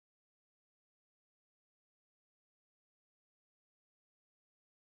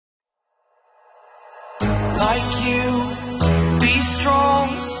like you, be strong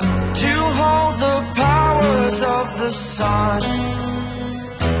to hold the powers of the sun.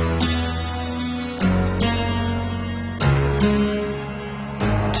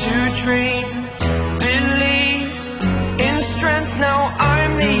 To dream, believe in strength, now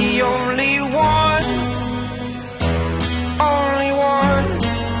I'm the only one, only one.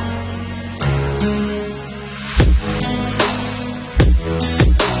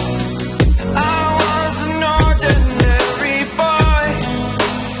 I was an ordinary boy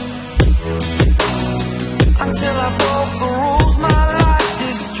until I broke the rules, my life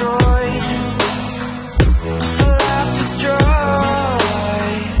destroyed, my life destroyed.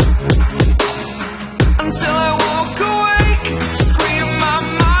 Until I walk awake, scream my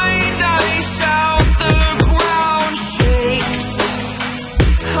mind, I shout, the ground shakes.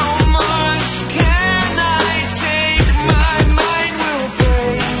 How much can I take? My mind will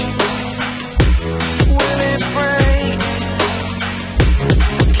break. Will it break?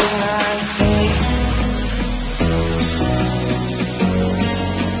 Can I take?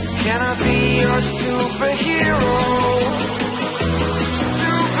 Can I be your superhero?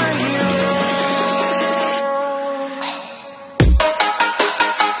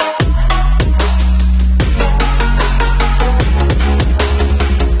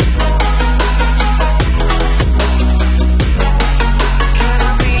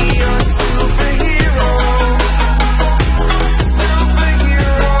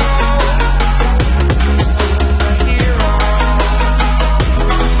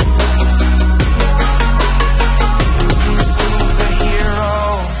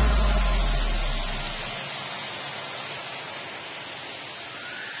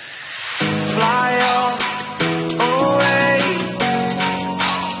 Fly up away.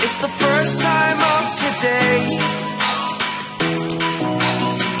 It's the first time of today.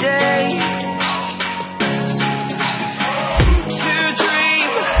 Today. To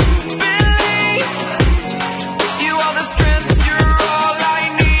dream, believe. You are the strength, you're all I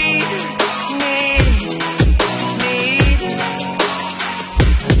need.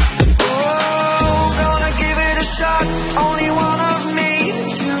 Oh, gonna give it a shot. Only one of me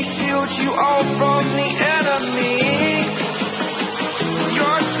to shield you all from the enemy.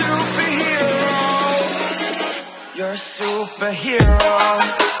 You're a superhero. You're a superhero.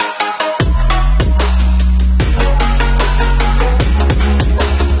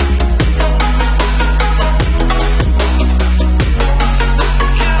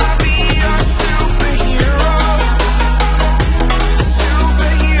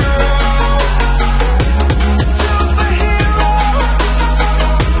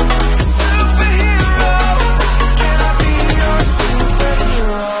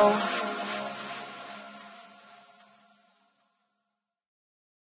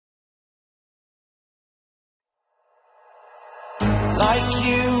 Like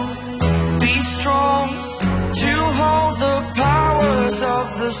you, be strong to hold the powers of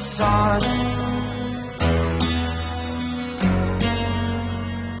the sun.